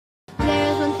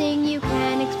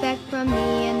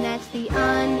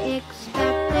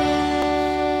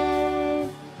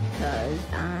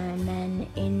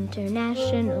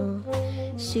international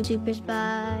super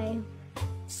spy.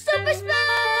 Super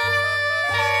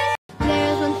spy!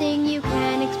 There's one thing you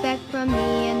can expect from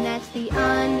me, and that's the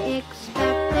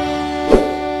unexpected.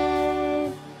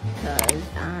 'Cause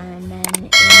I'm an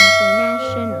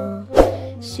international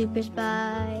super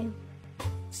spy.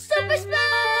 Super spy!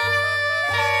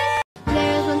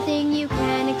 There's one thing you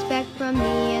can expect from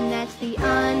me, and that's the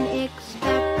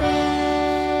unexpected.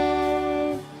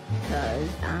 'Cause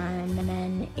I'm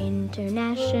an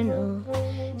international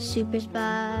super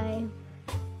spy.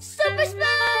 Super spy!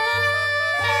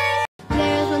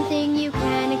 There's one thing you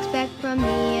can expect from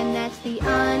me, and that's the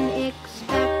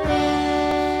unexpected.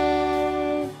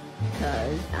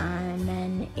 'Cause I'm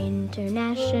an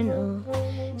international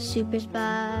super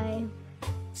spy.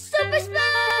 Super spy!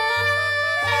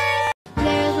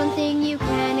 There's one thing you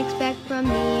can expect from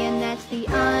me, and that's the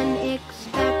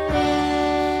unexpected.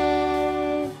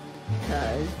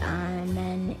 'Cause I'm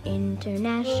an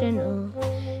international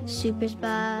super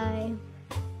spy.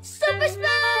 Super spy!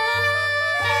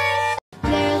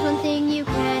 There's one thing you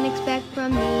can expect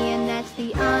from me, and that's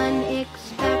the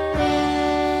unexpected.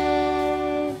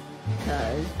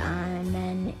 'Cause I'm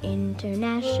an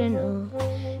international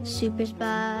super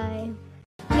spy.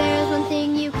 There's one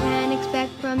thing you can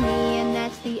expect from me, and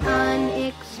that's the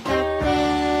unexpected.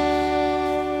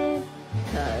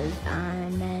 'Cause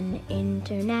I'm an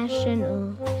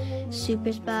international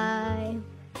super spy.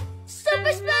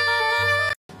 Super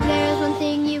spy! There's one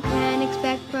thing you can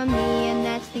expect from me, and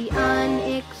that's the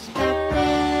unexpected.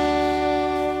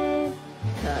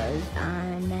 'Cause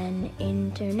I'm an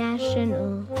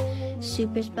international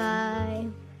super spy.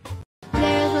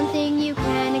 There's one thing you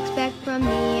can expect from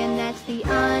me, and that's the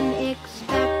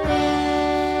unexpected.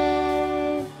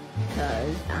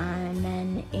 'Cause I'm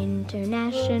an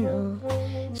international.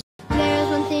 There's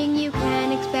one thing you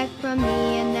can expect from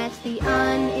me, and that's the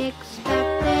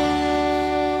unexpected.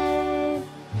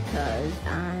 'Cause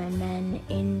I'm an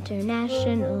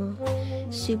international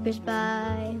super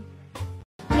spy.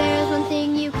 There's one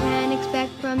thing you can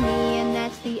expect from me, and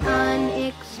that's the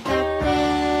unexpected.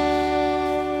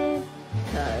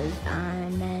 'Cause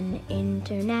I'm an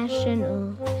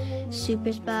international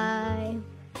super spy.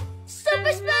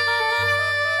 Super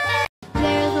spy!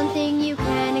 There's one thing you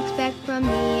can expect from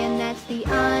me, and that's the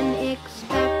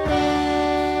unexpected.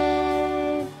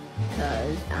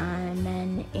 'Cause I'm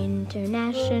an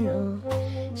international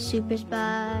super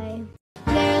spy.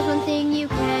 There's one thing you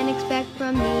can expect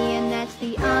from me, and that's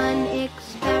the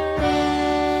unexpected.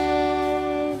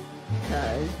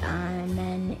 'Cause I'm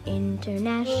an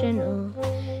international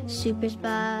super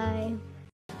spy.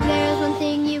 There's one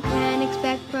thing you can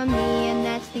expect from me, and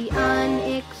that's the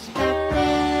unexpected.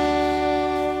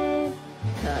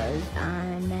 'Cause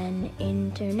I'm an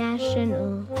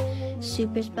international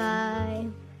super spy.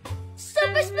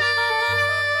 Super spy!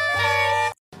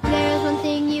 There's one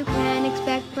thing you can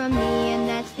expect from me, and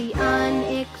that's the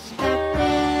unexpected.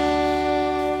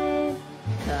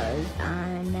 'Cause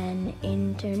I'm an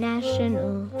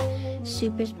international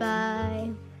super spy.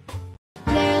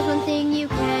 There's one thing you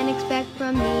can expect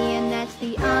from me, and that's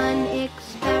the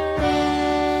unexpected.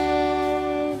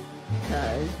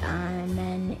 'Cause I'm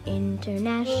an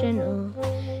international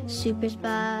super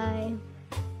spy.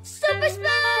 Super spy!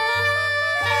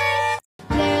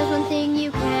 There's one thing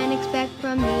you can expect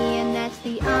from me, and that's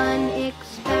the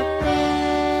unexpected.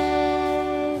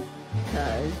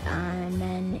 'Cause I'm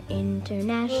an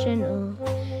international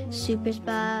super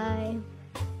spy.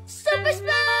 Super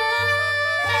spy!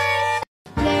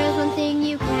 There's one thing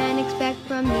you can expect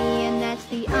from me, and that's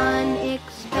the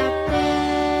unexpected.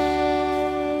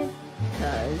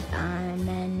 'Cause I'm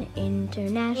an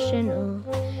international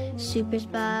super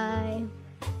spy.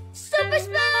 Super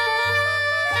spy!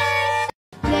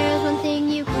 There's one thing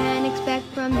you can expect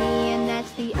from me, and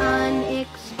that's the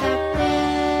unexpected.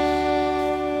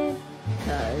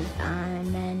 'Cause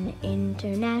I'm an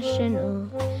international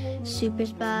super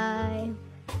spy.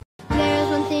 There's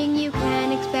one thing you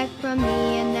can expect from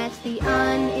me, and that's the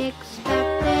unexpected.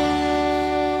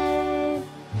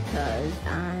 'Cause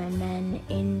I'm an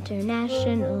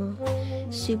international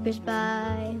super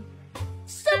spy.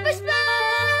 Super spy!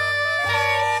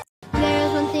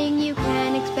 There's one thing you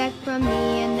can expect from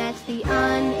me, and that's the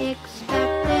unexpected.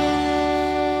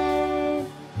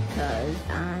 'Cause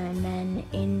I'm an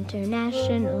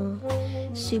international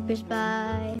super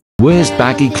spy. Where's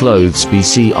baggy clothes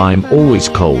BC? I'm always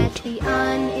cold. That's the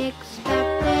unexpected.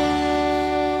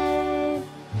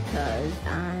 'Cause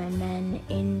I'm an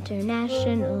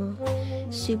international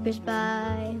super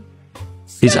spy.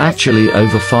 Is actually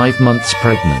over 5 months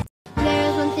pregnant.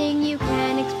 There's one thing you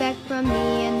can expect from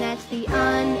me, and that's the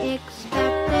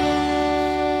unexpected.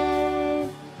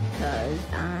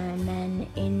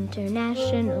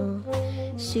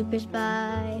 international super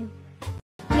spy.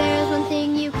 There's one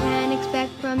thing you can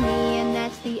expect from me, and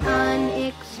that's the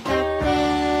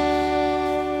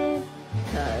unexpected.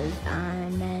 'Cause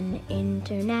I'm an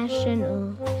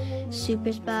international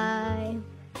super spy.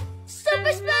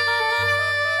 Super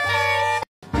spy!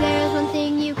 There's one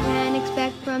thing you can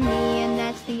expect from me, and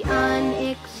that's the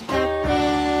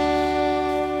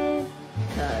unexpected.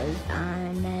 'Cause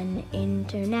I'm an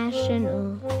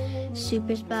international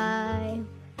super spy.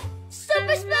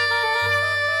 Super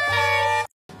spy!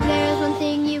 There's one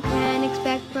thing you can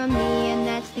expect from me, and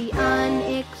that's the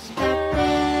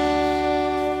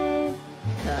unexpected.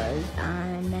 'Cause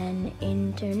I'm an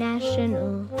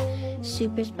international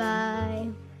super spy.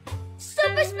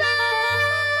 Super spy!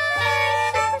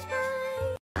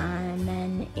 I'm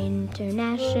an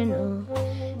international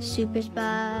super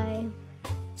spy.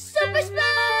 Super spy!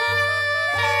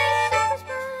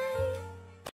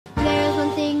 There's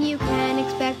one thing you can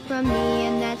expect from me,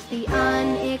 and that's the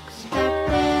unexpected.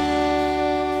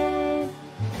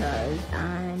 'Cause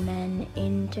I'm an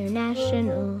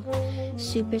international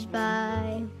super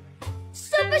spy.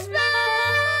 Super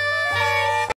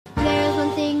spy! There's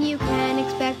one thing you can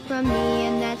expect from me,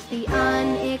 and that's the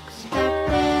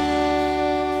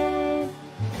unexpected.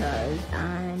 'Cause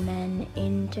I'm an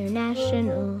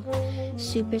international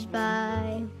super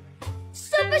spy.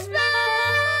 Super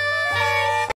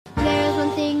spy! There's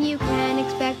one thing you can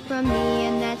expect from me,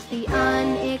 and that's the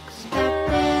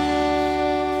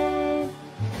unexpected.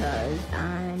 'Cause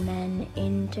I'm an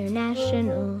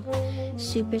international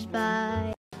super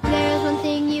spy. There's one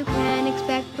thing you can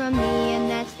expect from me, and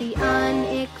that's the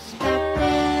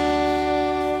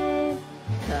unexpected.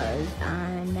 'Cause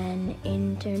I'm an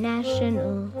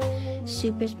international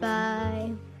super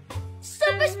spy.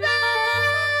 Super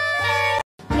spy!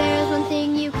 There's one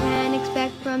thing you can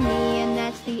expect from me, and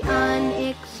that's the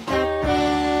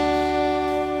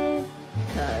unexpected.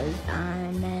 'Cause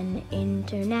I'm an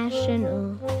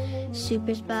international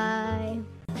super spy.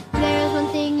 There's one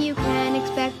thing you can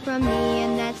expect from me,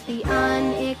 and that's the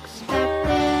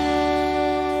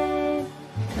unexpected.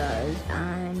 'Cause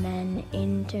I'm an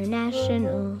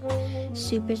international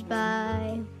super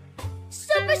spy.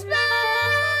 Super spy!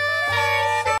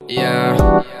 Yeah,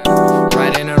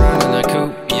 riding around in the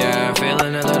coupe, yeah,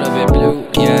 feeling a little bit blue,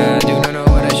 yeah, do not know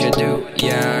what I should do,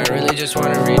 yeah, I really just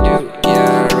wanna redo,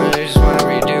 yeah, I really just wanna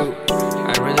redo,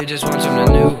 I really just want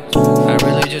something new, I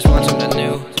really just want something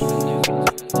new.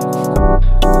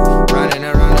 Riding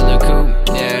around in the coupe,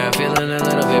 yeah, feeling a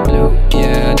little bit blue,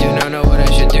 yeah, do not know what I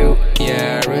should do,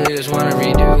 yeah, I really just wanna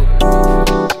redo,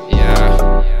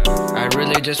 yeah, I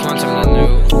really just want something new.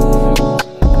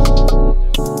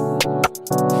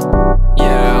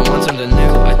 Something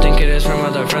new, I think it is from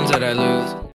other friends that I lose.